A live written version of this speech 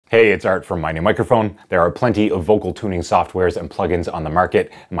Hey, it's Art from My New Microphone. There are plenty of vocal tuning softwares and plugins on the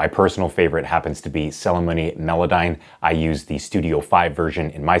market. My personal favorite happens to be Celemony Melodyne. I use the Studio 5 version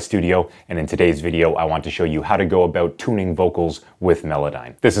in my studio, and in today's video I want to show you how to go about tuning vocals with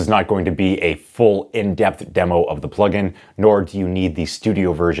Melodyne. This is not going to be a full in-depth demo of the plugin, nor do you need the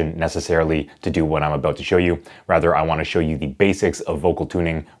studio version necessarily to do what I'm about to show you. Rather, I want to show you the basics of vocal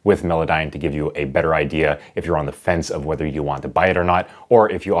tuning with Melodyne to give you a better idea if you're on the fence of whether you want to buy it or not,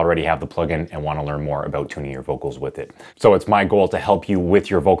 or if you already have the plugin and want to learn more about tuning your vocals with it. So it's my goal to help you with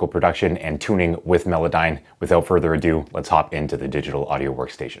your vocal production and tuning with Melodyne. Without further ado, let's hop into the digital audio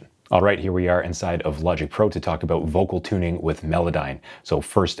workstation. All right, here we are inside of Logic Pro to talk about vocal tuning with Melodyne. So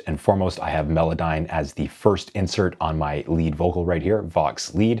first and foremost, I have Melodyne as the first insert on my lead vocal right here,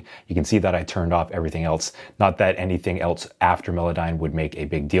 Vox lead. You can see that I turned off everything else. Not that anything else after Melodyne would make a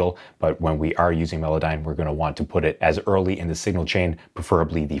big deal, but when we are using Melodyne, we're going to want to put it as early in the signal chain,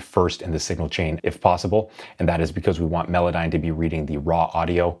 preferably the first in the signal chain if possible. And that is because we want Melodyne to be reading the raw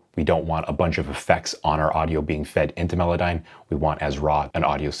audio. We don't want a bunch of effects on our audio being fed into Melodyne. We want as raw an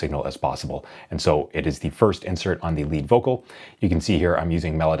audio signal as possible. And so it is the first insert on the lead vocal. You can see here I'm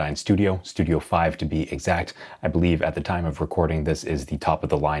using Melodyne Studio 5 to be exact. I believe at the time of recording this is the top of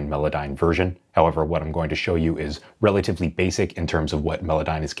the line Melodyne version. However, what I'm going to show you is relatively basic in terms of what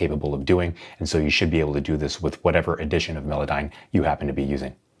Melodyne is capable of doing. And so you should be able to do this with whatever edition of Melodyne you happen to be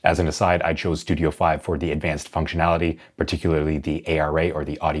using. As an aside, I chose Studio 5 for the advanced functionality, particularly the ARA or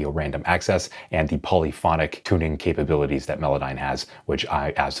the audio random access and the polyphonic tuning capabilities that Melodyne has, which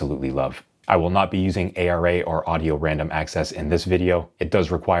I absolutely love. I will not be using ARA or audio random access in this video. It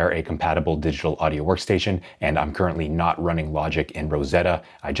does require a compatible digital audio workstation, and I'm currently not running Logic in Rosetta.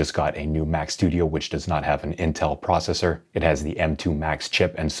 I just got a new Mac Studio, which does not have an Intel processor. It has the M2 Max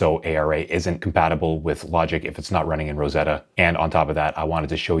chip, and so ARA isn't compatible with Logic if it's not running in Rosetta. And on top of that, I wanted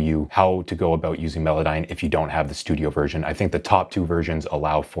to show you how to go about using Melodyne if you don't have the studio version. I think the top two versions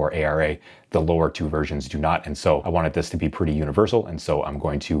allow for ARA. The lower two versions do not, and so I wanted this to be pretty universal, and so I'm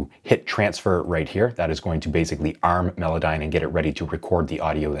going to hit transfer right here. That is going to basically arm Melodyne and get it ready to record the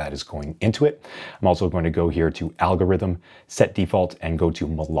audio that is going into it. I'm also going to go here to algorithm, set default, and go to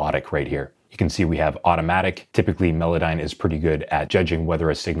melodic right here. You can see we have automatic. Typically, Melodyne is pretty good at judging whether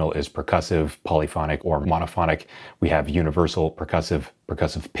a signal is percussive, polyphonic, or monophonic. We have universal, percussive,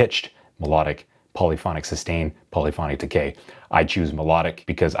 percussive pitched, melodic, polyphonic sustain, polyphonic decay. I choose melodic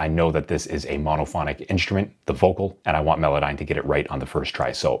because I know that this is a monophonic instrument, the vocal, and I want Melodyne to get it right on the first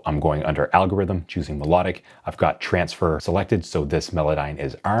try. So I'm going under algorithm, choosing melodic. I've got transfer selected, so this Melodyne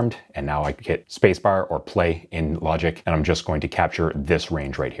is armed, and now I hit spacebar or play in Logic, and I'm just going to capture this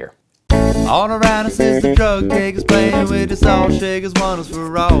range right here. All around us is the drug takers playing with the salt shakers, one is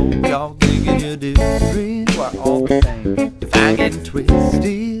for all. Y'all thinking you're different, we're all the same. If I'm getting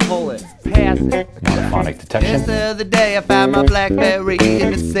twisted, pull it, pass it. Monophonic detection. Just the other day I found my BlackBerry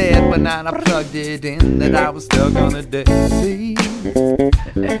and it said when I plugged it in that I was stuck on a dead sea.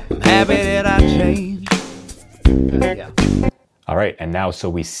 I'm happy that I changed. Yeah. All right, and now so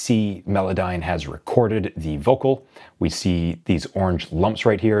we see Melodyne has recorded the vocal. We see these orange lumps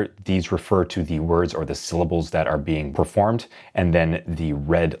right here. These refer to the words or the syllables that are being performed. And then the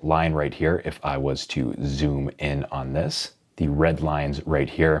red line right here, if I was to zoom in on this, the red lines right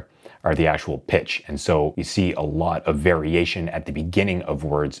here are the actual pitch. And so you see a lot of variation at the beginning of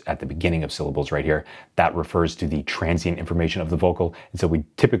words, at the beginning of syllables right here. That refers to the transient information of the vocal. And so we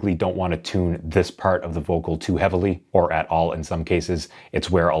typically don't want to tune this part of the vocal too heavily or at all in some cases.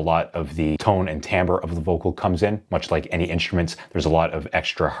 It's where a lot of the tone and timbre of the vocal comes in. Much like any instruments, there's a lot of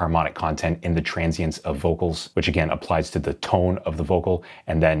extra harmonic content in the transients of vocals, which again applies to the tone of the vocal.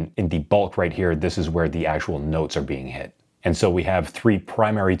 And then in the bulk right here, this is where the actual notes are being hit. And so we have three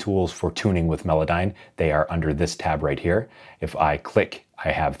primary tools for tuning with Melodyne. They are under this tab right here. If I click,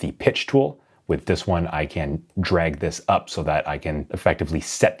 I have the pitch tool. With this one, I can drag this up so that I can effectively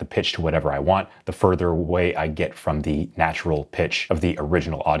set the pitch to whatever I want. The further away I get from the natural pitch of the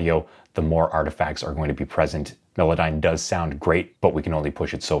original audio, the more artifacts are going to be present. Melodyne does sound great, but we can only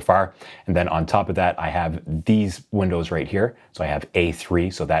push it so far. And then on top of that, I have these windows right here. So I have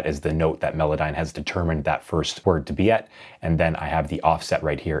A3, so that is the note that Melodyne has determined that first word to be at. And then I have the offset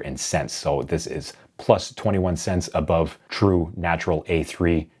right here in cents. So this is plus 21 cents above true natural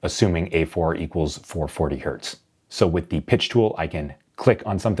A3, assuming A4 equals 440 hertz. So with the pitch tool, I can click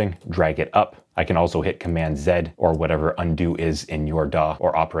on something, drag it up. I can also hit Command Z or whatever undo is in your DAW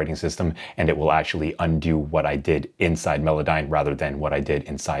or operating system, and it will actually undo what I did inside Melodyne rather than what I did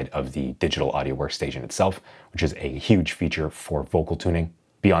inside of the digital audio workstation itself, which is a huge feature for vocal tuning.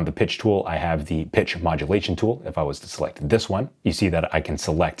 Beyond the pitch tool, I have the pitch modulation tool. If I was to select this one, you see that I can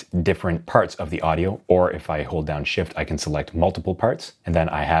select different parts of the audio, or if I hold down Shift, I can select multiple parts. And then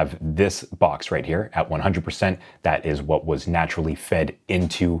I have this box right here at 100%. That is what was naturally fed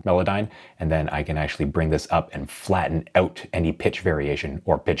into Melodyne. And then I can actually bring this up and flatten out any pitch variation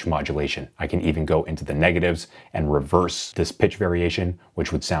or pitch modulation. I can even go into the negatives and reverse this pitch variation,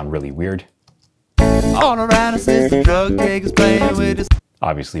 which would sound really weird. All around us is the drug takers playing with us.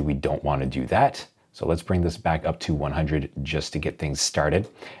 Obviously, we don't want to do that. So let's bring this back up to 100 just to get things started.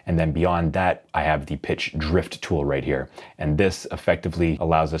 And then beyond that, I have the pitch drift tool right here. And this effectively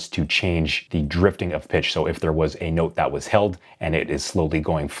allows us to change the drifting of pitch. So if there was a note that was held and it is slowly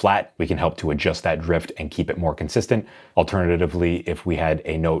going flat, we can help to adjust that drift and keep it more consistent. Alternatively, if we had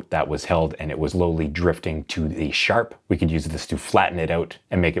a note that was held and it was slowly drifting to the sharp, we could use this to flatten it out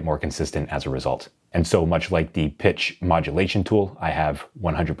and make it more consistent as a result. And so much like the pitch modulation tool, I have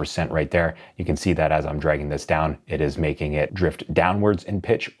 100% right there. You can see that as I'm dragging this down, it is making it drift downwards in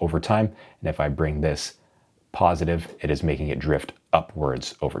pitch over time. And if I bring this positive, it is making it drift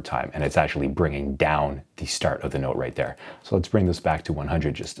upwards over time. And it's actually bringing down the start of the note right there. So let's bring this back to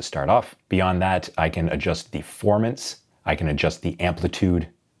 100 just to start off. Beyond that, I can adjust the formants. I can adjust the amplitude.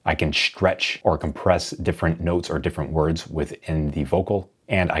 I can stretch or compress different notes or different words within the vocal.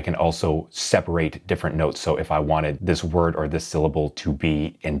 And I can also separate different notes. So if I wanted this word or this syllable to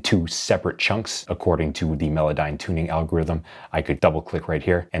be in two separate chunks, according to the Melodyne tuning algorithm, I could double click right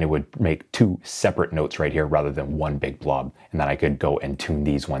here and it would make two separate notes right here rather than one big blob. And then I could go and tune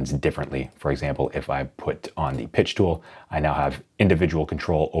these ones differently. For example, if I put on the pitch tool, I now have individual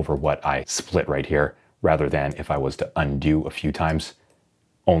control over what I split right here, rather than if I was to undo a few times,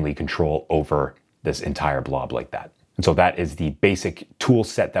 only control over this entire blob like that. And so that is the basic tool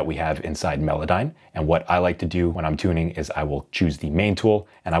set that we have inside Melodyne. And what I like to do when I'm tuning is I will choose the main tool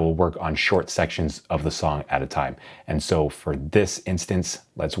and I will work on short sections of the song at a time. And so for this instance,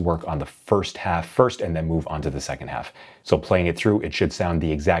 let's work on the first half first and then move on to the second half. So playing it through, it should sound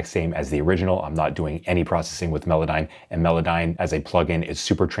the exact same as the original. I'm not doing any processing with Melodyne, and Melodyne as a plugin is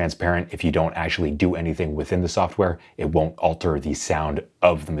super transparent. If you don't actually do anything within the software, it won't alter the sound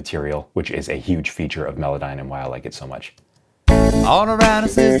of the material, which is a huge feature of Melodyne and why I like it so much. All around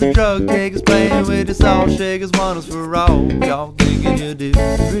us is the drug takers playing with us, all shakers want us for all. Y'all thinking you're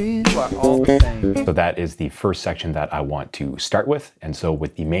different, we're all the same. So that is the first section that I want to start with. And so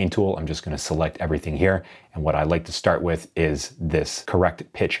with the main tool, I'm just going to select everything here. And what I like to start with is this correct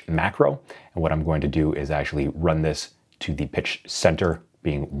pitch macro. And what I'm going to do is actually run this to the pitch center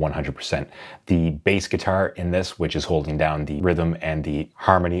being 100%. The bass guitar in this, which is holding down the rhythm and the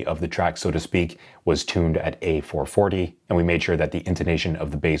harmony of the track, so to speak, was tuned at A440. And we made sure that the intonation of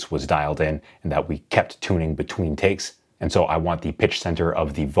the bass was dialed in and that we kept tuning between takes. And so I want the pitch center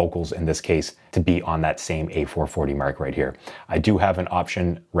of the vocals in this case to be on that same A440 mark right here. I do have an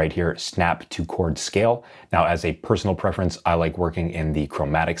option right here, snap to chord scale. Now, as a personal preference, I like working in the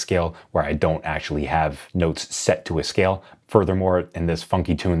chromatic scale where I don't actually have notes set to a scale. Furthermore, in this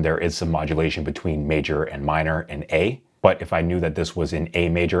funky tune, there is some modulation between major and minor in A. But if I knew that this was in A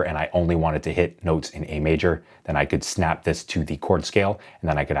major and I only wanted to hit notes in A major, then I could snap this to the chord scale, and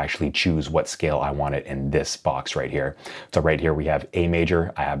then I could actually choose what scale I wanted in this box right here. So right here we have A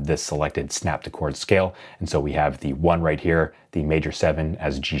major, I have this selected snap to chord scale, and so we have the 1 right here, the major 7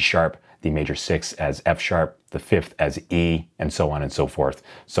 as G sharp, the major 6 as F sharp, the 5th as E, and so on and so forth.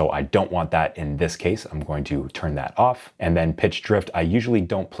 So I don't want that in this case. I'm going to turn that off. And then pitch drift, I usually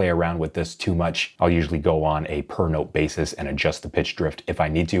don't play around with this too much. I'll usually go on a per note basis and adjust the pitch drift if I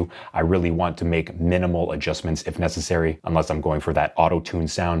need to. I really want to make minimal adjustments if necessary, unless I'm going for that auto-tune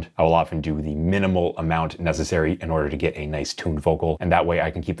sound. I will often do the minimal amount necessary in order to get a nice tuned vocal. And that way I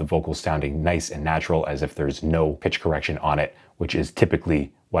can keep the vocals sounding nice and natural as if there's no pitch correction on it, which is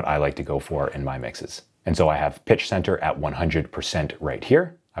typically what I like to go for in my mixes. And so I have pitch center at 100% right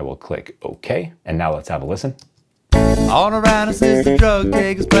here. I will click OK. And now let's have a listen. All around us is the drug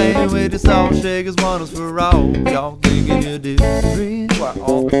takers playing with us, all shakers want us for all. Y'all thinking you're different, we're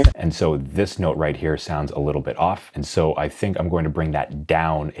all the same. And so this note right here sounds a little bit off. And so I think I'm going to bring that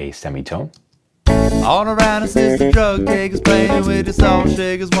down a semitone. All around us is the drug takers playing with us, all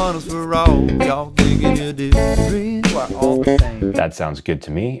shakers want us for all. Y'all thinking you're different, we're all the same. That sounds good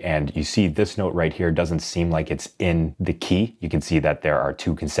to me. And you see this note right here doesn't seem like it's in the key. You can see that there are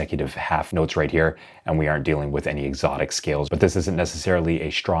 2 consecutive half notes right here, and we aren't dealing with any exotic scales. But this isn't necessarily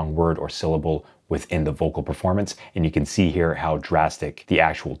a strong word or syllable within the vocal performance. And you can see here how drastic the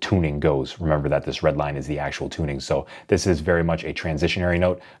actual tuning goes. Remember that this red line is the actual tuning. So this is very much a transitionary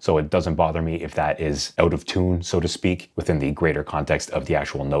note. So it doesn't bother me if that is out of tune, so to speak, within the greater context of the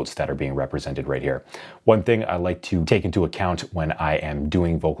actual notes that are being represented right here. One thing I like to take into account when I am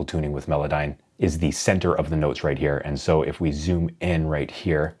doing vocal tuning with Melodyne is the center of the notes right here. And so if we zoom in right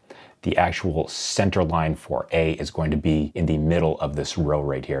here, the actual center line for A is going to be in the middle of this row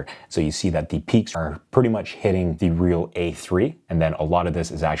right here. So you see that the peaks are pretty much hitting the real A3, and then a lot of this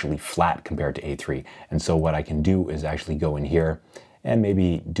is actually flat compared to A3. And so what I can do is actually go in here and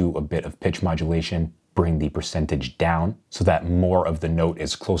maybe do a bit of pitch modulation, bring the percentage down so that more of the note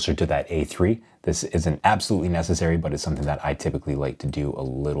is closer to that A3. This isn't absolutely necessary, but it's something that I typically like to do a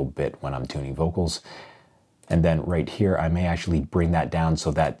little bit when I'm tuning vocals. And then right here, I may actually bring that down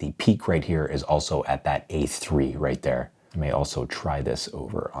so that the peak right here is also at that A3 right there. I may also try this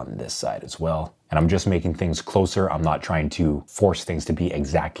over on this side as well. And I'm just making things closer. I'm not trying to force things to be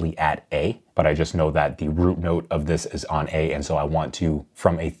exactly at A, but I just know that the root note of this is on A. And so I want to,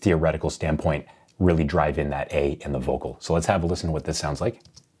 from a theoretical standpoint, really drive in that A in the vocal. So let's have a listen to what this sounds like.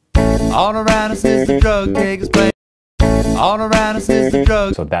 All around us is the drug takers playing. All around us is the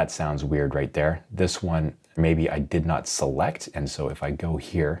drug. So that sounds weird right there. This one, maybe I did not select. And so if I go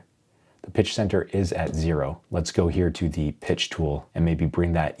here, the pitch center is at 0. Let's go here to the pitch tool and maybe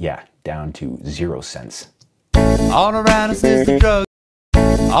bring that, down to 0 cents. All around us is the drug.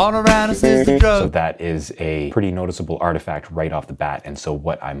 All around us is the drug. So that is a pretty noticeable artifact right off the bat. And so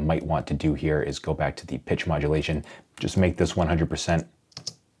what I might want to do here is go back to the pitch modulation, just make this 100%.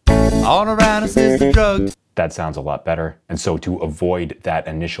 All around us is the drug. That sounds a lot better. And so to avoid that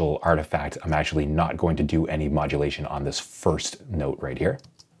initial artifact, I'm actually not going to do any modulation on this first note right here.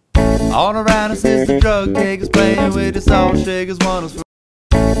 All around us is the drug takers playing with the salt shakers, want us for.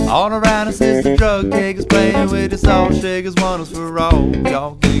 All around us is the drug takers playing with the salt shakers, want us for all.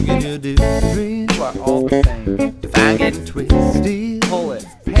 Y'all thinking you're different, we're all the same. If I'm getting twisted, pull it.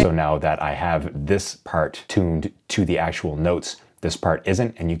 So now that I have this part tuned to the actual notes, this part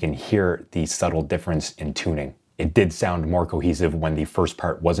isn't, and you can hear the subtle difference in tuning. It did sound more cohesive when the first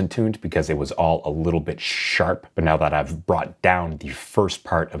part wasn't tuned because it was all a little bit sharp. But now that I've brought down the first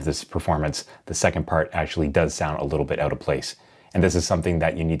part of this performance, the second part actually does sound a little bit out of place. And this is something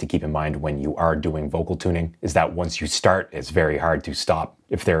that you need to keep in mind when you are doing vocal tuning, is that once you start, it's very hard to stop.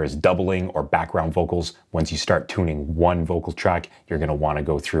 If there is doubling or background vocals, once you start tuning one vocal track, you're gonna wanna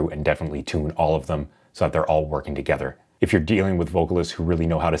go through and definitely tune all of them so that they're all working together. If you're dealing with vocalists who really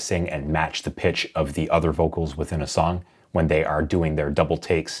know how to sing and match the pitch of the other vocals within a song, when they are doing their double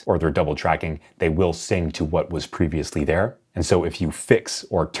takes or their double tracking, they will sing to what was previously there. And so if you fix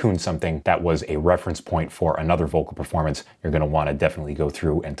or tune something that was a reference point for another vocal performance, you're gonna wanna definitely go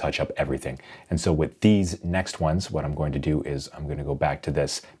through and touch up everything. And so with these next ones, what I'm going to do is I'm gonna go back to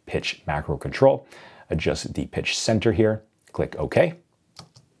this pitch macro control, adjust the pitch center here, click OK.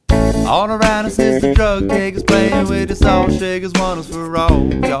 All around us is the drug takers playing with the salt shakers, want us for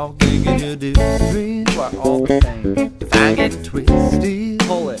all. Y'all thinking you're different, we're all the same. If I'm getting twisted,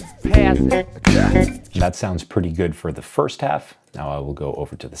 pull it, pass it. That sounds pretty good for the first half. Now I will go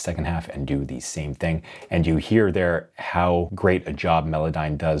over to the second half and do the same thing. And you hear there how great a job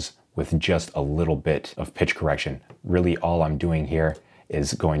Melodyne does with just a little bit of pitch correction. Really all I'm doing here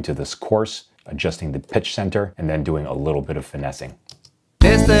is going to this course, adjusting the pitch center, and then doing a little bit of finessing.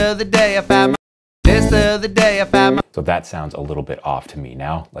 Just the other day I found my. So that sounds a little bit off to me.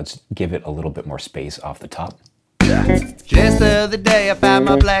 Now let's give it a little bit more space off the top. Just the other day I found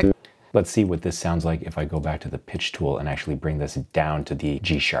my black. Let's see what this sounds like if I go back to the pitch tool and actually bring this down to the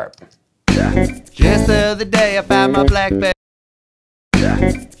G sharp. Just the other day I found my blackberry.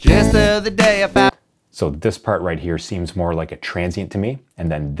 Just the other day I found. So this part right here seems more like a transient to me.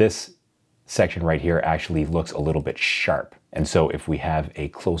 And then this section right here actually looks a little bit sharp. And so if we have a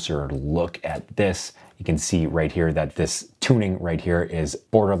closer look at this, you can see right here that this tuning right here is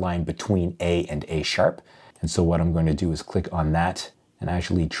borderline between A and A sharp. And so what I'm going to do is click on that and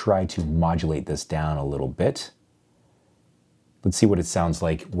actually try to modulate this down a little bit. Let's see what it sounds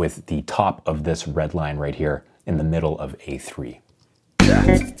like with the top of this red line right here in the middle of A3.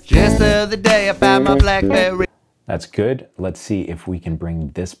 Just the other day I found my blackberry. That's good. Let's see if we can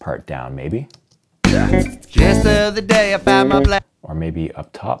bring this part down maybe. Just the other day I found my black. Or maybe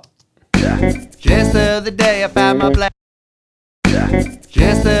up top. Just the other day I found my black.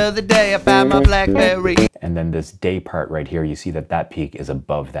 Just the other day I found my blackberry. And then this day part right here, you see that that peak is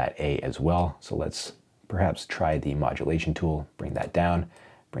above that A as well. So let's perhaps try the modulation tool, bring that down,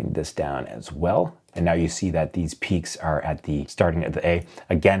 Bring this down as well. And now you see that these peaks are at the starting at the A.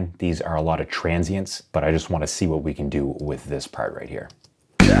 Again, these are a lot of transients, but I just want to see what we can do with this part right here.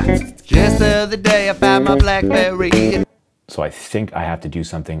 Just the other day I found my BlackBerry. So I think I have to do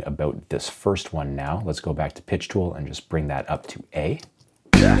something about this first one now. Let's go back to pitch tool and just bring that up to A.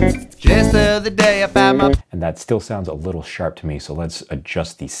 Just the other day I found my... And that still sounds a little sharp to me, so let's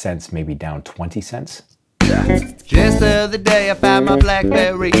adjust the cents maybe down 20 cents. Just the other day I found my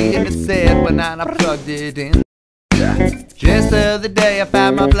BlackBerry and it said when I plugged it in. Just the other day I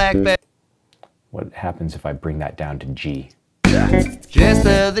found my BlackBerry. What happens if I bring that down to G? Just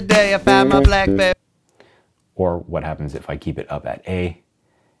the other day I found my BlackBerry. Or what happens if I keep it up at A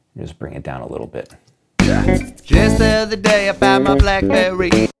and just bring it down a little bit? Just the other day I found my BlackBerry.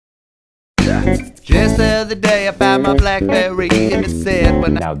 Just the other day I found my BlackBerry and it said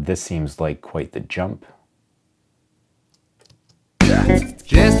when... Now this seems like quite the jump.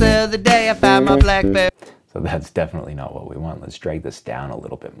 Just the other day I found my BlackBerry. So that's definitely not what we want. Let's drag this down a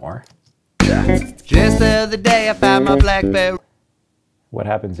little bit more. Just the other day I found my BlackBerry. What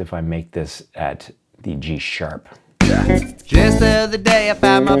happens if I make this at the G sharp? Just the other day I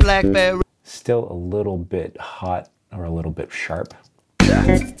found my BlackBerry. Still a little bit hot or a little bit sharp.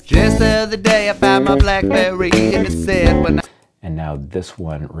 Just the other day I found my BlackBerry and it said when I... And now this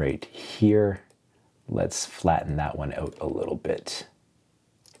one right here, let's flatten that one out a little bit.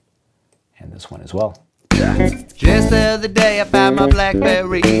 And this one as well. Just the other day I found my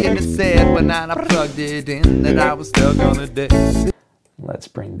BlackBerry and it said when I plugged it in that I was stuck on a day. Let's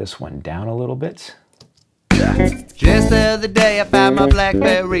bring this one down a little bit. Just the other day I found my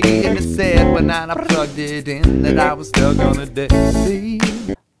BlackBerry and it said when I plugged it in that I was stuck on a day.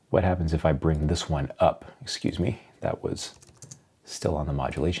 What happens if I bring this one up? Excuse me, that was still on the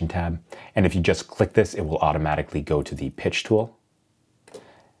modulation tab. And if you just click this, it will automatically go to the pitch tool.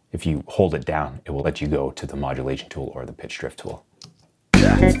 If you hold it down, it will let you go to the modulation tool or the pitch drift tool.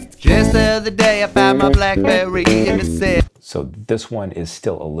 Just the other day I found my BlackBerry and it said... So this one is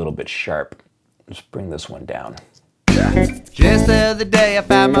still a little bit sharp. Just bring this one down. Just the other day I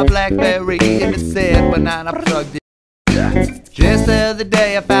found my BlackBerry and it said when I plugged it. Just the other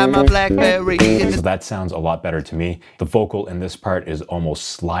day I found my BlackBerry and... So that sounds a lot better to me. The vocal in this part is almost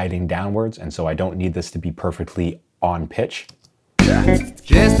sliding downwards, and so I don't need this to be perfectly on pitch.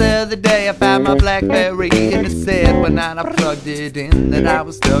 Just the other day I found my BlackBerry and it said when I plugged it in that I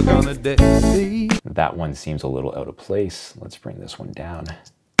was stuck on a day. That one seems a little out of place. Let's bring this one down.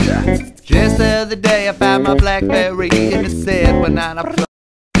 Just the other day I found my BlackBerry and it said when I plugged...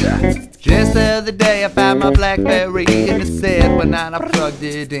 Just the other day I found my BlackBerry and it said when I plugged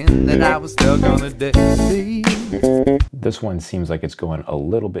it in that I was stuck on a day. This one seems like it's going a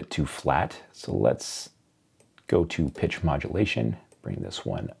little bit too flat, so let's go to pitch modulation, bring this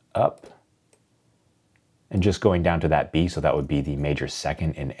one up, and just going down to that B, so that would be the major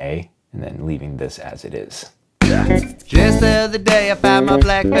second in A, and then leaving this as it is. Just the other day I found my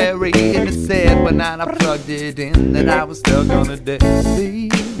BlackBerry and it said when I plugged it in that I was stuck on a day.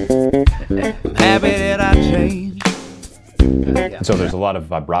 I'm happy that I changed. And so there's a lot of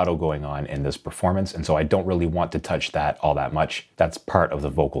vibrato going on in this performance, and so I don't really want to touch that all that much. That's part of the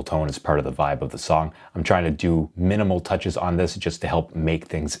vocal tone, it's part of the vibe of the song. I'm trying to do minimal touches on this just to help make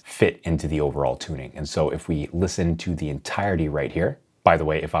things fit into the overall tuning. And so if we listen to the entirety right here, by the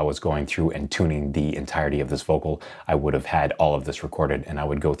way, if I was going through and tuning the entirety of this vocal, I would have had all of this recorded and I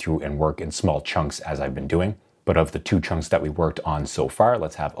would go through and work in small chunks as I've been doing. But of the 2 chunks that we worked on so far,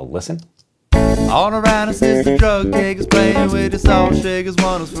 let's have a listen. All around us is the drug takers playing with us all, shakers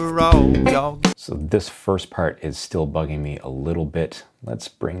want us for all, y'all. So this first part is still bugging me a little bit. Let's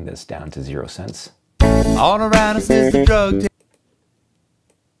bring this down to 0 cents. All around us is the drug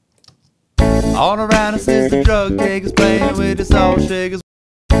all around us is the drug takers playing with us all, shakers.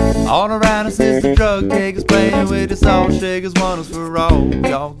 All around us is the drug takers playing with us all, shakers want us for all,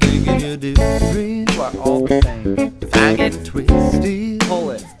 y'all thinking you're different. We're all the same. If I'm getting twisted,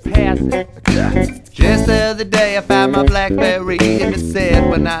 pull it, pass it. Just the other day I found my BlackBerry and it said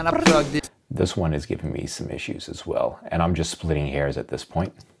when I plugged it. This one is giving me some issues as well, and I'm just splitting hairs at this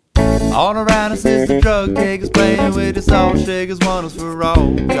point. All around us is the drug takers playing with us all, shakers want us for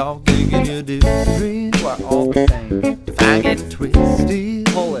all, y'all thinking you're different. We're all the same. If I'm getting twisted,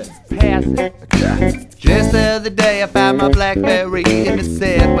 pull it, pass it. Just the other day I found my BlackBerry and it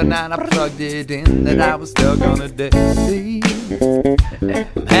said when I plugged it in that I was stuck on a day.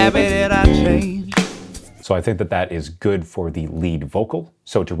 I'm happy that I changed. So I think that that is good for the lead vocal.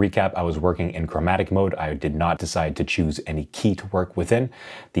 So to recap, I was working in chromatic mode. I did not decide to choose any key to work within.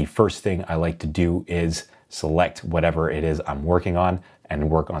 The first thing I like to do is select whatever it is I'm working on and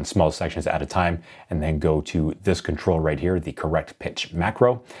work on small sections at a time, and then go to this control right here, the correct pitch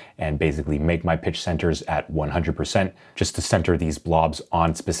macro, and basically make my pitch centers at 100% just to center these blobs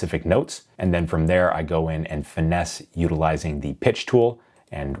on specific notes. And then from there, I go in and finesse utilizing the pitch tool.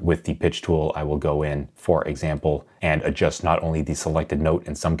 And with the pitch tool, I will go in, for example, and adjust not only the selected note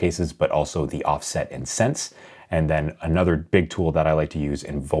in some cases, but also the offset and sense. And then another big tool that I like to use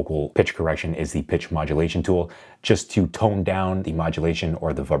in vocal pitch correction is the pitch modulation tool, just to tone down the modulation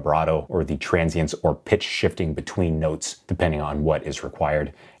or the vibrato or the transients or pitch shifting between notes, depending on what is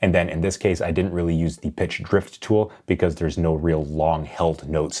required. And then in this case, I didn't really use the pitch drift tool because there's no real long held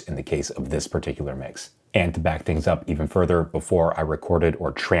notes in the case of this particular mix. And to back things up even further, before I recorded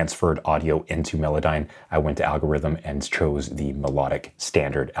or transferred audio into Melodyne, I went to algorithm and chose the melodic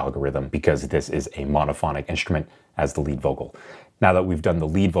standard algorithm because this is a monophonic instrument as the lead vocal. Now that we've done the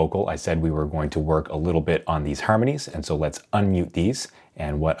lead vocal, I said we were going to work a little bit on these harmonies. And so let's unmute these.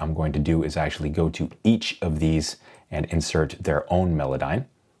 And what I'm going to do is actually go to each of these and insert their own Melodyne.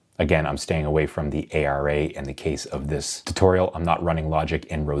 Again, I'm staying away from the ARA in the case of this tutorial. I'm not running Logic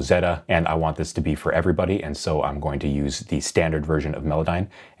in Rosetta, and I want this to be for everybody, and so I'm going to use the standard version of Melodyne.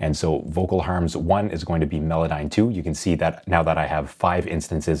 And so Vocal Harms 1 is going to be Melodyne 2. You can see that now that I have 5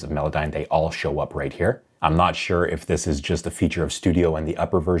 instances of Melodyne, they all show up right here. I'm not sure if this is just a feature of Studio and the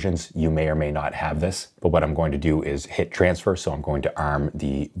upper versions. You may or may not have this, but what I'm going to do is hit transfer. So I'm going to arm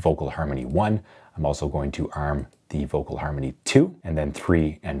the Vocal Harmony 1. I'm also going to arm the Vocal Harmony 2, and then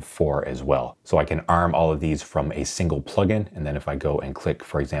 3 and 4 as well. So I can arm all of these from a single plugin, and then if I go and click,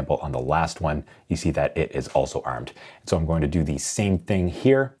 for example, on the last one, you see that it is also armed. So I'm going to do the same thing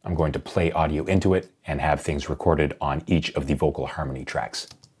here. I'm going to play audio into it and have things recorded on each of the Vocal Harmony tracks.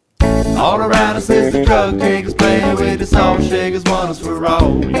 All around us is the drug takers playing with the salt shakers, one is for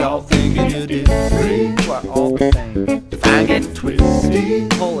all. Y'all thinking you're different, we're all the same. If I get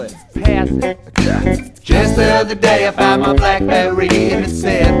twisted, pull it, pass it. Just the other day I found my BlackBerry and it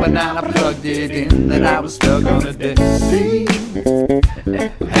said when I plugged it in that I was stuck on a dead sea.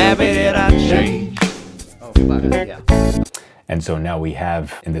 Happy that I changed. Oh, fuck it, yeah. And so now we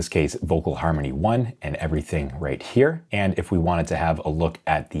have, in this case, Vocal Harmony 1 and everything right here. And if we wanted to have a look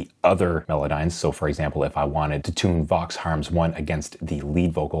at the other Melodynes, so for example, if I wanted to tune Vox Harms 1 against the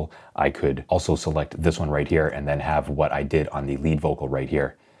lead vocal, I could also select this one right here and then have what I did on the lead vocal right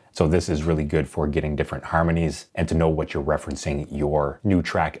here. So this is really good for getting different harmonies and to know what you're referencing your new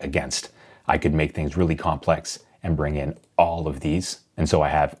track against. I could make things really complex and bring in all of these. And so I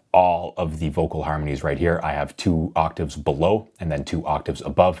have all of the vocal harmonies right here. I have 2 octaves below and then 2 octaves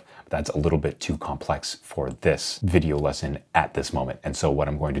above. That's a little bit too complex for this video lesson at this moment. And so what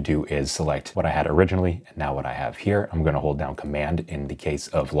I'm going to do is select what I had originally and now what I have here. I'm going to hold down Command in the case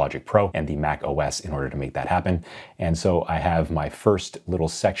of Logic Pro and the Mac OS in order to make that happen. And so I have my first little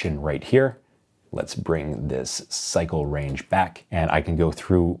section right here. Let's bring this cycle range back and I can go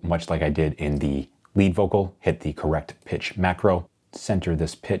through much like I did in the lead vocal, hit the correct pitch macro, center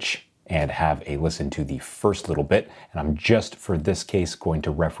this pitch, and have a listen to the first little bit. And I'm just, for this case, going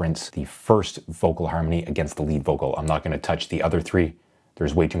to reference the first vocal harmony against the lead vocal. I'm not going to touch the other 3.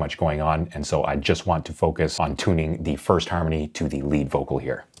 There's way too much going on, and so I just want to focus on tuning the first harmony to the lead vocal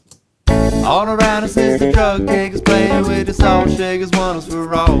here. All around us is the drug takers playing with the salt shakers, one is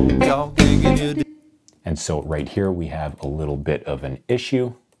for all. Y'all thinking you're And so right here we have a little bit of an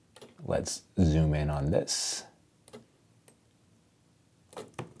issue. Let's zoom in on this.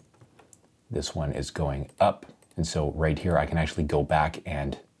 This one is going up. And so right here, I can actually go back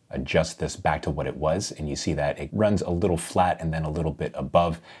and adjust this back to what it was. And you see that it runs a little flat and then a little bit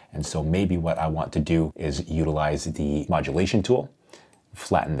above. And so maybe what I want to do is utilize the modulation tool,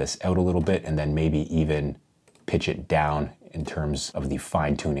 flatten this out a little bit, and then maybe even pitch it down in terms of the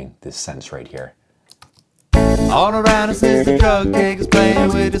fine tuning this sense right here. all around us is the drug takers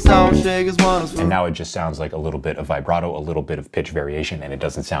playing with the salt shakers, one is for. And now it just sounds like a little bit of vibrato, a little bit of pitch variation, and it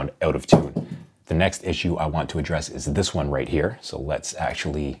doesn't sound out of tune. The next issue I want to address is this one right here. So let's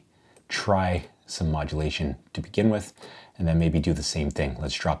actually try some modulation to begin with, and then maybe do the same thing.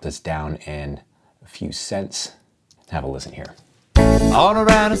 Let's drop this down in a few cents. Have a listen here. All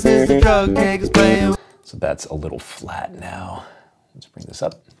around us is the drug takers playing. So that's a little flat now. Let's bring this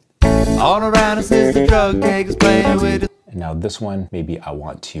up. All around us is the drug takers playing with. And now this one, maybe I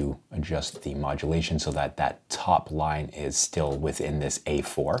want to adjust the modulation so that that top line is still within this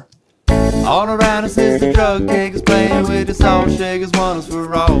A4. All around us is the drug takers playing with the salt shakers, one is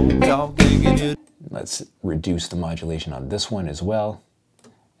for all. Y'all thinking you. Let's reduce the modulation on this one as well.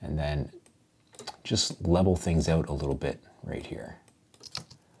 And then just level things out a little bit right here.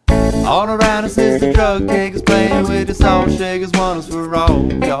 All around us is the drug takers playing with the salt shakers, one is for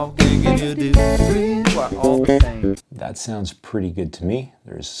all. Y'all thinking you do three, we're all the same. That sounds pretty good to me.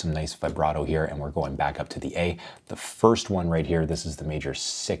 There's some nice vibrato here, and we're going back up to the A. The first one right here, this is the major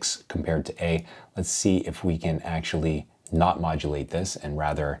 6 compared to A. Let's see if we can actually not modulate this and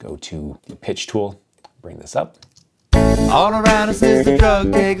rather go to the pitch tool, bring this up. All around us is the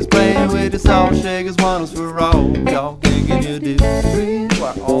drug takers playing with the salt shakers, one is for all. Y'all thinking you do three,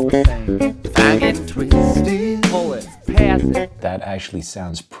 we're all the same. If I'm getting twisted, pull it, pass it. That actually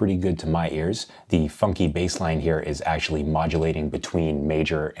sounds pretty good to my ears. The funky bass line here is actually modulating between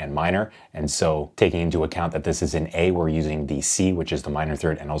major and minor. And so taking into account that this is in A, we're using the C, which is the minor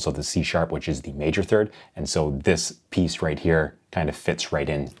third, and also the C sharp, which is the major third. And so this piece right here kind of fits right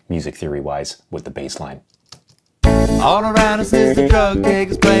in music theory wise with the bass line. All around us is the drug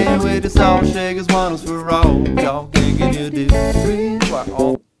takers playing with the salt shakers, one is for all. Y'all thinking you do three, we're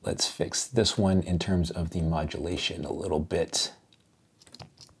all. Let's fix this one in terms of the modulation a little bit.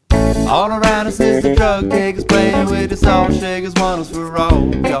 All around us is the drug takers playing with the salt shakers, one is for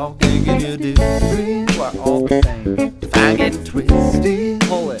all. Y'all thinking you do three, we're all the same. If I'm getting twisted,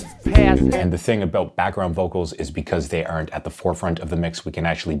 pull it, pass it. And the thing about background vocals is because they aren't at the forefront of the mix, we can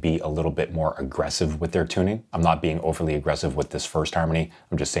actually be a little bit more aggressive with their tuning. I'm not being overly aggressive with this first harmony.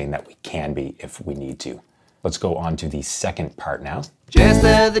 I'm just saying that we can be if we need to. Let's go on to the second part now. Just the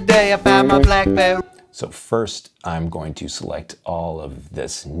other day I found my BlackBerry. So first, I'm going to select all of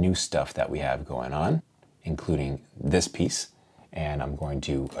this new stuff that we have going on, including this piece, and I'm going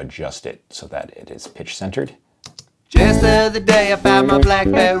to adjust it so that it is pitch centered. Just the other day I found my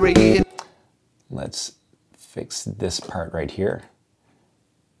BlackBerry. Let's fix this part right here.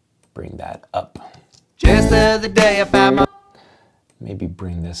 Bring that up. Just the other day I found my... Maybe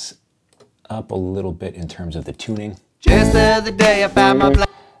bring this up a little bit in terms of the tuning. Just the other day I found my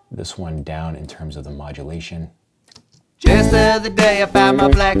This one down in terms of the modulation. Just the other day I found my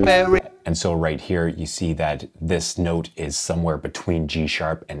BlackBerry. And so right here, you see that this note is somewhere between G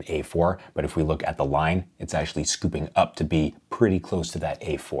sharp and A4, but if we look at the line, it's actually scooping up to be pretty close to that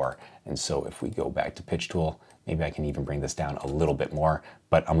A4. And so if we go back to pitch tool, maybe I can even bring this down a little bit more,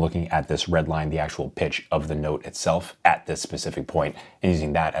 but I'm looking at this red line, the actual pitch of the note itself at this specific point, and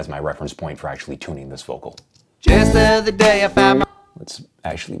using that as my reference point for actually tuning this vocal. Just the other day I found my... Let's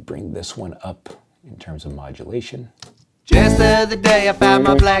actually bring this one up in terms of modulation. Just the other day I found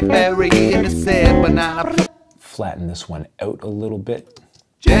my BlackBerry and it said banana. Flatten this one out a little bit.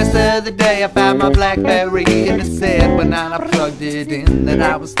 Just the other day I found my BlackBerry and it said banana, plugged it in, then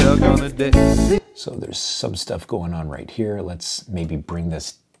I was stuck on a day. So there's some stuff going on right here. Let's maybe bring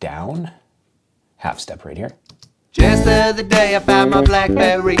this down. Half step right here. Just the other day I found my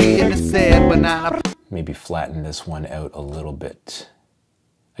BlackBerry and it said banana. Maybe flatten this one out a little bit.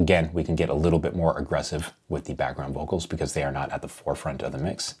 Again, we can get a little bit more aggressive with the background vocals because they are not at the forefront of the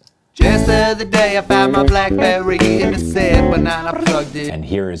mix. Just the other day I found my BlackBerry and it said banana, plugged it. And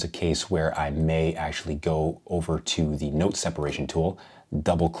here is a case where I may actually go over to the note separation tool,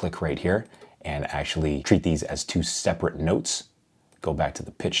 double click right here, and actually treat these as 2 separate notes. Go back to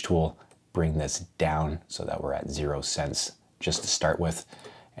the pitch tool, bring this down so that we're at 0 cents just to start with,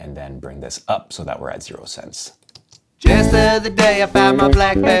 and then bring this up so that we're at 0 cents. Just the other day I found my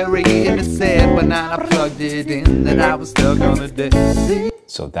BlackBerry and it said banana, plugged it in, then I was stuck on a day.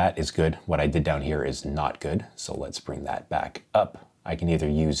 So that is good. What I did down here is not good. So let's bring that back up. I can either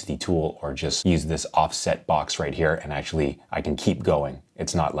use the tool or just use this offset box right here, and actually I can keep going.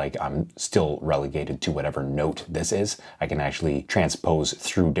 It's not like I'm still relegated to whatever note this is. I can actually transpose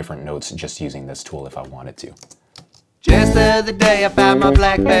through different notes just using this tool if I wanted to. Just the other day I found my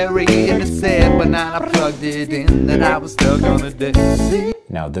BlackBerry and it said banana, plugged it in, then I was stuck on a day.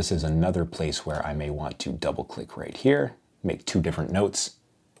 Now this is another place where I may want to double click right here, make 2 different notes,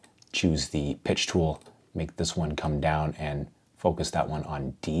 choose the pitch tool, make this one come down and focus that one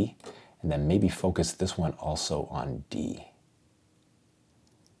on D, and then maybe focus this one also on D.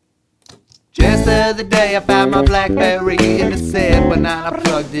 Just the other day I found my BlackBerry and it said banana,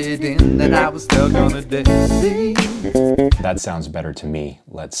 plugged it in, then I was stuck on a day. That sounds better to me.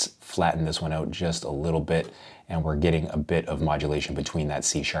 Let's flatten this one out just a little bit, and we're getting a bit of modulation between that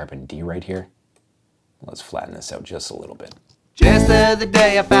C sharp and D right here. Let's flatten this out just a little bit. Just the other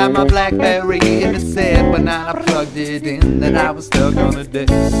day I found my BlackBerry and it said banana, plugged it in, then I was stuck on a day.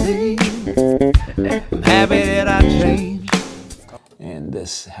 I'm happy that I changed. And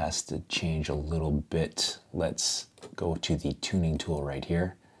this has to change a little bit. Let's go to the tuning tool right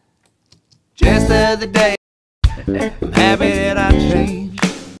here. Just the other day I'm happy that I changed.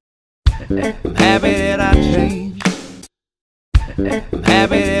 I'm happy that I changed. I'm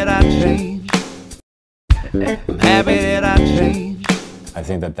happy that I changed. I'm happy that I changed. I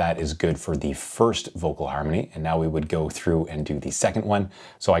think that that is good for the first vocal harmony, and now we would go through and do the second one.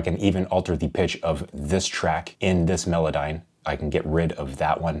 So I can even alter the pitch of this track in this Melodyne. I can get rid of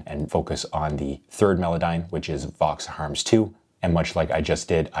that one and focus on the third Melodyne, which is Vox Harms 2. And much like I just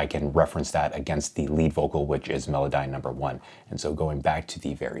did, I can reference that against the lead vocal, which is Melodyne number 1. And so going back to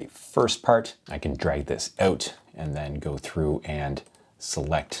the very first part, I can drag this out and then go through and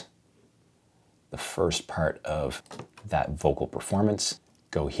select the first part of that vocal performance.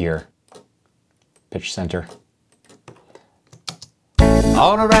 Go here, pitch center.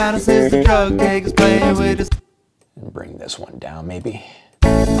 All around us is the drug takers playing with us. And bring this one down maybe.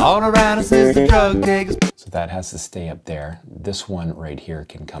 All around us is the drug takers. So that has to stay up there. This one right here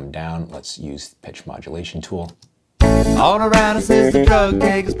can come down. Let's use the pitch modulation tool. All around us is the drug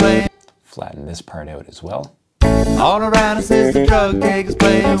takers playing. Flatten this part out as well. All around us is the drug takers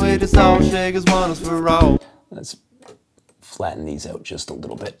playing with us. All shakers want us for all. Let's flatten these out just a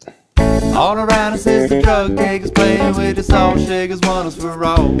little bit. All around us is the drug takers playing with us. All shakers want us for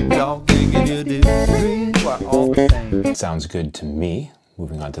all. Y'all thinking you're different, we're all the same. Sounds good to me.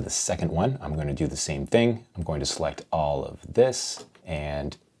 Moving on to the second one, I'm going to do the same thing. I'm going to select all of this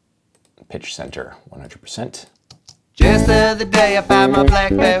and pitch center 100%. Just the other day I found my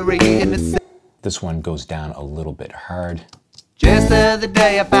BlackBerry in the... This one goes down a little bit hard. Just the other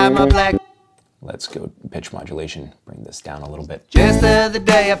day I found my black... Let's go pitch modulation, bring this down a little bit. Just the other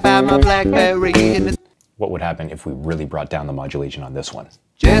day I found my BlackBerry in the... What would happen if we really brought down the modulation on this one?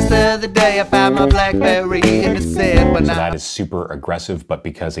 Just the other day I found my BlackBerry in the set, but so that is super aggressive, but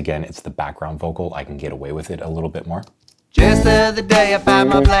because again it's the background vocal, I can get away with it a little bit more. Just the other day I found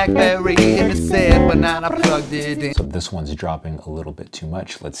my BlackBerry in the set, but now I plugged it in. So this one's dropping a little bit too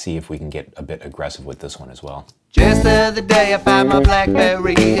much. Let's see if we can get a bit aggressive with this one as well. Just the other day I found my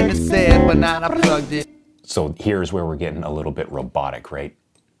BlackBerry in the set, but now I plugged it. So here's where we're getting a little bit robotic, right?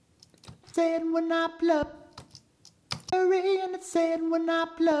 Said when I plugged.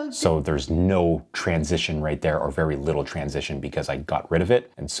 So there's no transition right there, or very little transition, because I got rid of it.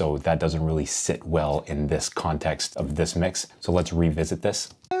 And so that doesn't really sit well in this context of this mix. So let's revisit this.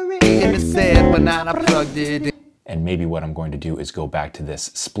 And maybe what I'm going to do is go back to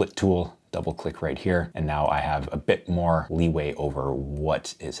this split tool, double click right here. And now I have a bit more leeway over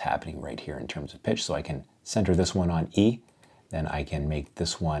what is happening right here in terms of pitch. So I can center this one on E, then I can make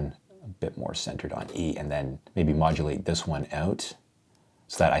this one a bit more centered on E, and then maybe modulate this one out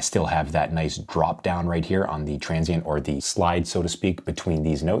so that I still have that nice drop down right here on the transient, or the slide, so to speak, between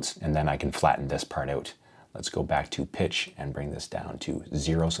these notes, and then I can flatten this part out. Let's go back to pitch and bring this down to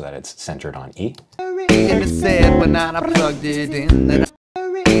 0 so that it's centered on E.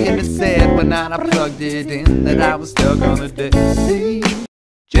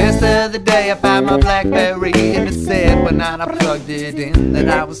 Just the other day I found my BlackBerry in the set, but now I plugged it in, that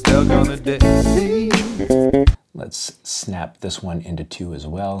I was stuck on a D. Let's snap this one into 2 as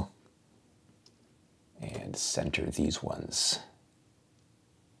well, and center these ones.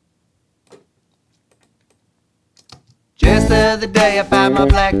 Just the other day I found my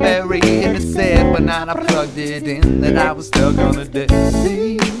BlackBerry in the set, but now I plugged it in, that I was stuck on a D.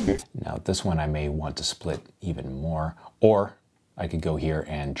 Now this one I may want to split even more, or I could go here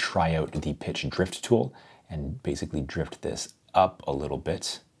and try out the pitch drift tool and basically drift this up a little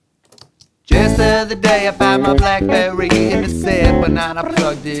bit. Just the other day I found my BlackBerry in the set, but now I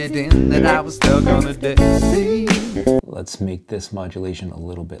plugged it in, that I was stuck on a D. Let's make this modulation a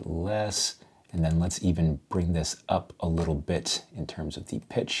little bit less, and then let's even bring this up a little bit in terms of the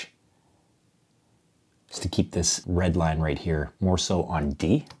pitch, just to keep this red line right here more so on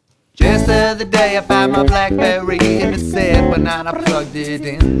D. Just the other day I found my BlackBerry in the set, but now I plugged it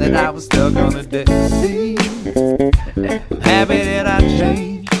in, that I was stuck on a D. Happy that I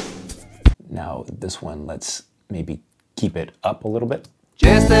changed. Now this one, let's maybe keep it up a little bit.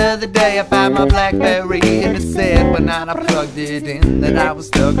 Just the other day I found my BlackBerry in the set, but now I plugged it in, that I was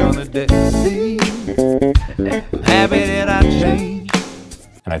stuck on a D. Happy that I changed.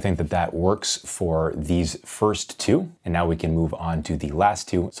 And I think that that works for these first 2. And now we can move on to the last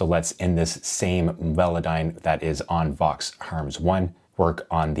 2. So let's, in this same Melodyne that is on Vox Harms 1, work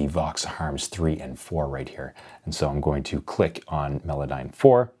on the Vox Harms 3 and 4 right here. And so I'm going to click on Melodyne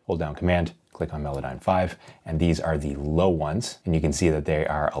 4, hold down Command, click on Melodyne 5, and these are the low ones. And you can see that they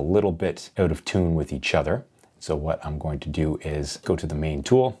are a little bit out of tune with each other. So what I'm going to do is go to the main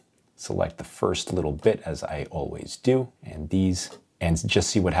tool, select the first little bit as I always do, and these, and just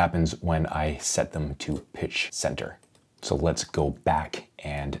see what happens when I set them to pitch center. So let's go back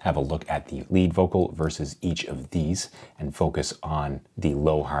and have a look at the lead vocal versus each of these and focus on the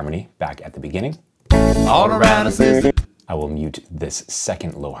low harmony back at the beginning. All around us is the, I will mute this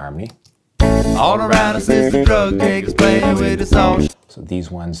second low harmony. all around us is the drug takers playing with us all. So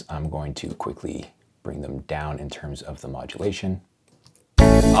these ones, I'm going to quickly bring them down in terms of the modulation.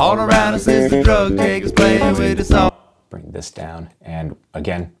 All around us is the drug takers playing with us all. Bring this down, and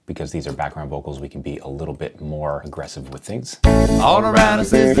again, because these are background vocals, we can be a little bit more aggressive with things. All around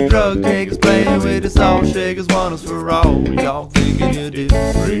us is the drug takers playing with us all. Shakers want us for all. Y'all thinking you're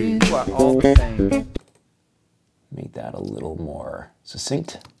different, we're all the same. Make that a little more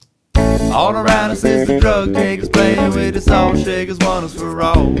succinct. All around us is the drug takers playing with us all. Shakers want us for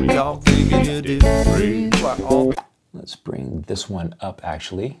all. Y'all thinking you're different, we're all. Let's bring this one up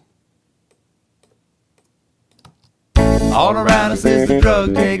actually. All around us is the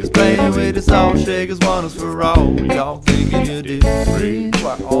drug takers playing with us all. Shakers want us for all. Y'all thinking you're different,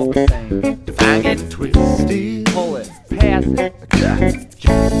 we're all the same. If I'm getting twisted, pull it, pass it.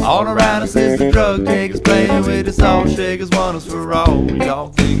 All around us is the drug takers playing with us all. Shakers want us for all. Y'all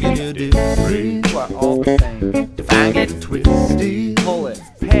thinking you're different, we're all the same. If I'm getting twisted, pull it,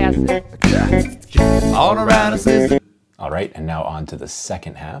 pass it. All around us is the... All right, and now on to the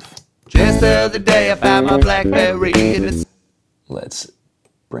second half. Just the other day I found my BlackBerry and it's... Let's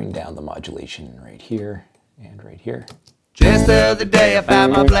bring down the modulation right here and right here. Just the other day I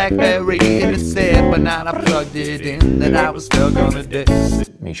found my BlackBerry and it said, but now I plugged it in, that I was stuck on a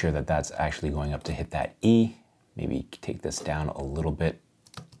desk. Make sure that that's actually going up to hit that E. Maybe take this down a little bit.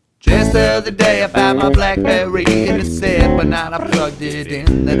 Just the other day I found my BlackBerry and it said, but now I plugged it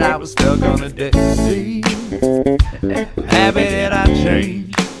in, that I was stuck on a desk. Happy that I changed.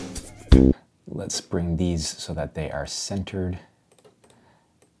 Let's bring these so that they are centered.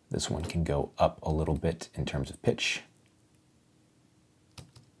 This one can go up a little bit in terms of pitch.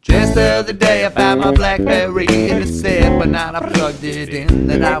 Just the other day I found my BlackBerry and it said, but now I plugged it in,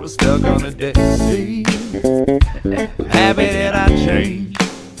 that I was stuck on a desk. Happy that I changed.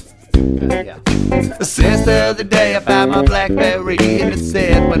 Since the other day I found my BlackBerry and it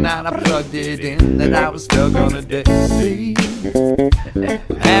said, but now I plugged it in, that I was stuck on a desk.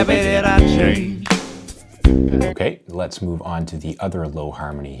 Happy that I changed. Okay, let's move on to the other low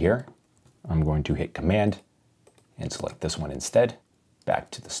harmony here. I'm going to hit Command and select this one instead.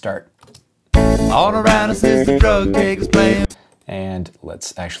 Back to the start. All around us is the drug takers playing. And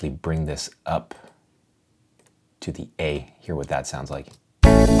let's actually bring this up to the A. Hear what that sounds like.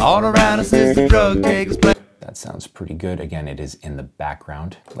 All around us is the drug takers playing. That sounds pretty good. Again, it is in the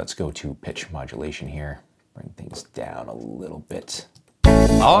background. Let's go to pitch modulation here. Bring things down a little bit.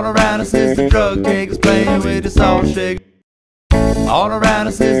 All around us is the drug takers playing with us all. Shake. All around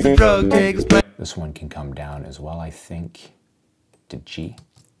us is the drug takers playing. This one can come down as well, I think, to G.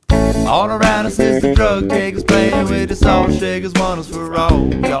 All around us is the drug takers playing with us all. Shakers want us for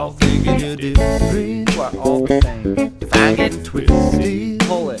all. Y'all thinking you're different, we're all the same. If I'm getting twisted,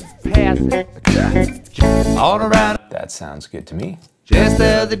 pull it, pass it. All around. That sounds good to me. Just the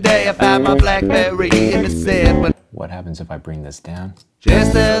other day I found my BlackBerry and it said, but What happens if I bring this down?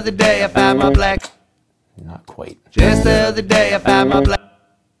 just the other day I found my Not quite. Just the other day I found my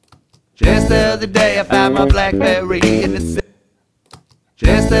Just the other day I found my BlackBerry and it said,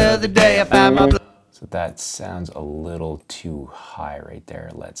 just the other day I found my So that sounds a little too high right there.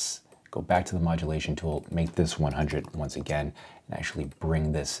 Let's go back to the modulation tool, make this 100 once again, and actually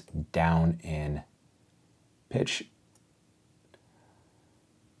bring this down in pitch.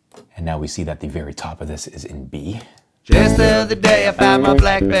 And now we see that the very top of this is in B. Just the other day I found my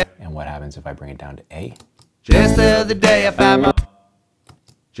BlackBerry. And what happens if I bring it down to A? Just the other day I found my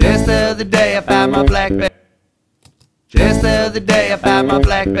Just the other day I found my BlackBerry. Just the other day I found my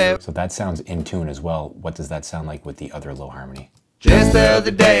BlackBerry. So that sounds in tune as well. What does that sound like with the other low harmony? Just the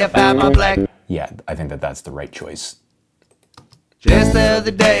other day I found my Yeah, I think that that's the right choice. Just the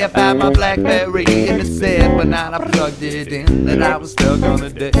other day I found my BlackBerry and it said, but now I plugged it in, that I was stuck on a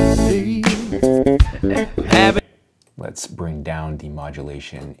desk. Let's bring down the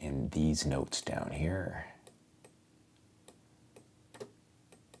modulation in these notes down here.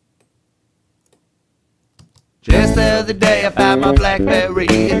 Just the other day I found my BlackBerry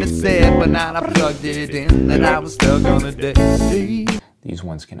and it said, but now I plugged it in, that I was stuck on a desk. These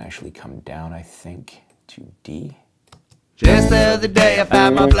ones can actually come down, I think, to D. Just the other day I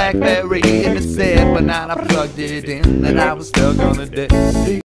found my BlackBerry and it said, but now I plugged it in, that I was stuck on a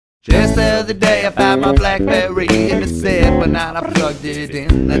desk. Just the other day I found my BlackBerry and it said, but now I plugged it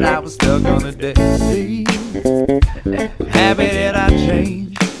in, that I was stuck on a desk. Happy that I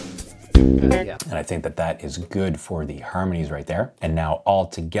changed. Yeah. And I think that that is good for the harmonies right there. And now all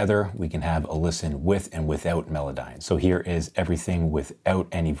together, we can have a listen with and without Melodyne. So here is everything without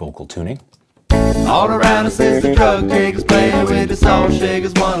any vocal tuning. All around us is the drug takers playing with the salt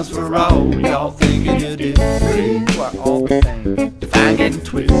shakers, one is for all. Y'all thinking you're different, we're all the same. If I'm getting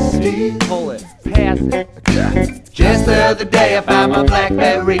twisted, pull it, pass it. Just the other day I found my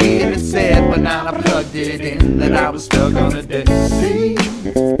BlackBerry and it said when I plugged it in that I was stuck on a daisy.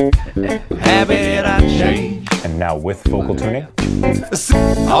 Habit I changed. And now with vocal tuning.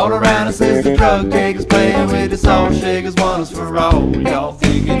 All around us is the drug takers playing with the salt shakers, one is for all. Y'all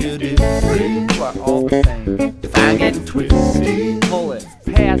thinking you're different, we're all the same. If I'm getting twisted, pull it,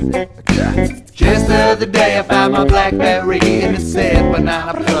 pass it. Just the other day I found my BlackBerry and it said when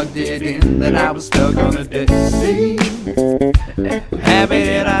I plugged it in that I was stuck on a daisy.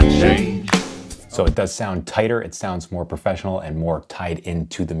 Habit I changed. So it does sound tighter, it sounds more professional and more tied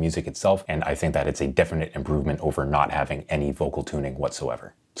into the music itself, and I think that it's a definite improvement over not having any vocal tuning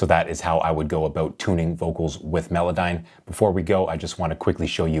whatsoever. So that is how I would go about tuning vocals with Melodyne. Before we go, I just want to quickly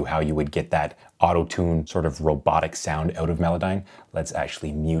show you how you would get that auto-tune sort of robotic sound out of Melodyne. Let's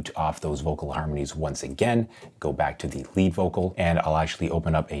actually mute off those vocal harmonies once again, go back to the lead vocal, and I'll actually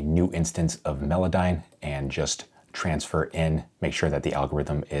open up a new instance of Melodyne and just transfer in, make sure that the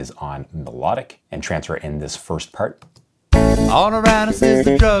algorithm is on melodic, and transfer in this first part. All around us is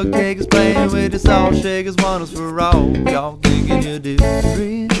the drug takers playing with the salt shakers, one is for all. Y'all thinking you're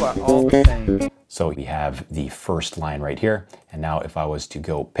different, we're all the same. So we have the first line right here. And now if I was to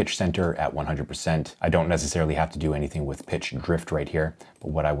go pitch center at 100%, I don't necessarily have to do anything with pitch drift right here. But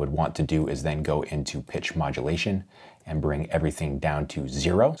what I would want to do is then go into pitch modulation and bring everything down to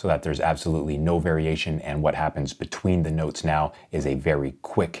 0 so that there's absolutely no variation. And what happens between the notes now is a very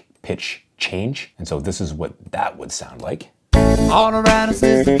quick pitch change. And so this is what that would sound like. All around us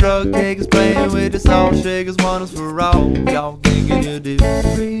is the drug takers playing with the salt shakers, one is for all. Y'all thinking you're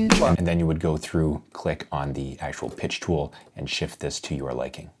different. And then you would go through, click on the actual pitch tool and shift this to your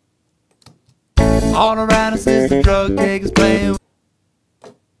liking. All around us is the drug takers playing.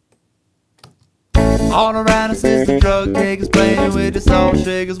 All around us is the drug takers playing with the salt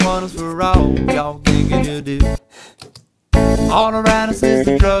shakers, one is for all. Y'all thinking you're different. All around us is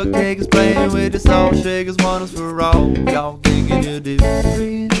the drug takers playing with the salt shakers, one is for all. Y'all thinking you're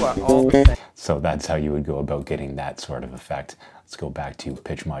different, we're all the same. So that's how you would go about getting that sort of effect. Let's go back to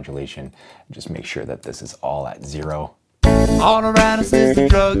pitch modulation and just make sure that this is all at 0. All around us is the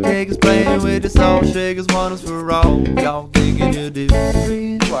drug takers playing with the salt shakers, one is for all. Y'all thinking you're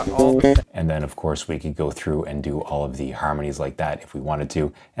different, we're all the same. And then of course we could go through and do all of the harmonies like that if we wanted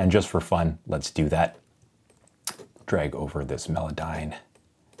to. And just for fun, let's do that. Drag over this Melodyne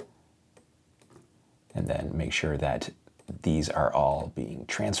and then make sure that these are all being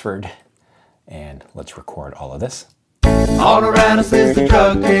transferred, and let's record all of this. All around us is the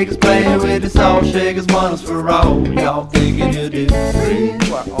drug takers playing with the salt shakers, one is for all. Y'all thinking you're different,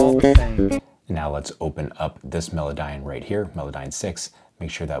 we're all the same. Now let's open up this Melodyne right here, Melodyne 6. Make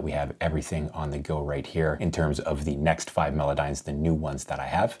sure that we have everything on the go right here in terms of the next 5 Melodynes, the new ones that I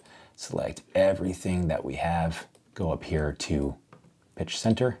have. Select everything that we have. Go up here to pitch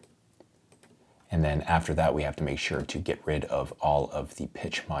center. And then after that, we have to make sure to get rid of all of the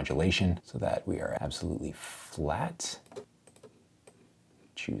pitch modulation so that we are absolutely flat.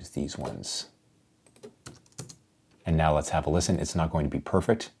 Choose these ones. And now let's have a listen. It's not going to be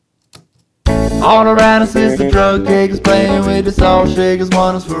perfect. All around us is the drug takers playing with the salt shakers,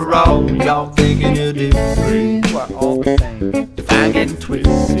 one is for all. Y'all thinking you're different, we're all the same. If I'm getting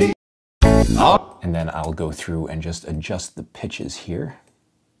twisted. And then I'll go through and just adjust the pitches here.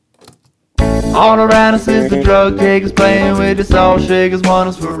 All around us is the drug takers playing with the salt shakers, one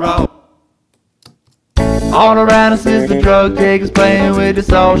is for all. All around us is the drug takers playing with the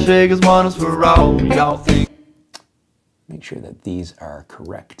salt shakers, one is for all. Y'all think. Make sure that these are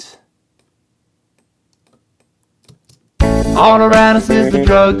correct. All around us is the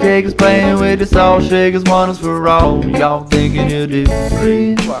drug takers playing with the salt shakers, one is for all. Y'all thinking you're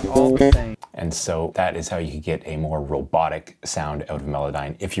different, we're all the same. And so that is how you could get a more robotic sound out of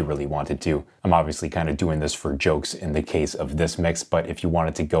Melodyne if you really wanted to. I'm obviously kind of doing this for jokes in the case of this mix, but if you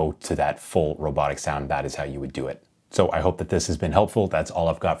wanted to go to that full robotic sound, that is how you would do it. So I hope that this has been helpful. That's all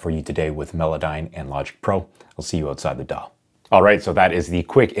I've got for you today with Melodyne and Logic Pro. I'll see you outside the DAW. Alright, so that is the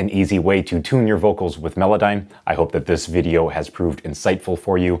quick and easy way to tune your vocals with Melodyne. I hope that this video has proved insightful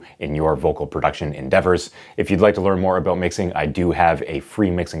for you in your vocal production endeavors. If you'd like to learn more about mixing, I do have a free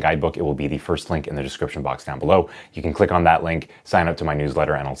mixing guidebook. It will be the first link in the description box down below. You can click on that link, sign up to my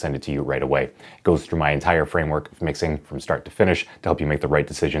newsletter, and I'll send it to you right away. It goes through my entire framework of mixing from start to finish to help you make the right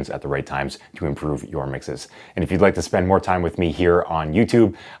decisions at the right times to improve your mixes. And if you'd like to spend more time with me here on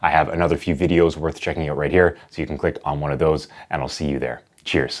YouTube, I have another few videos worth checking out right here, so you can click on one of those and I'll see you there.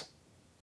 Cheers.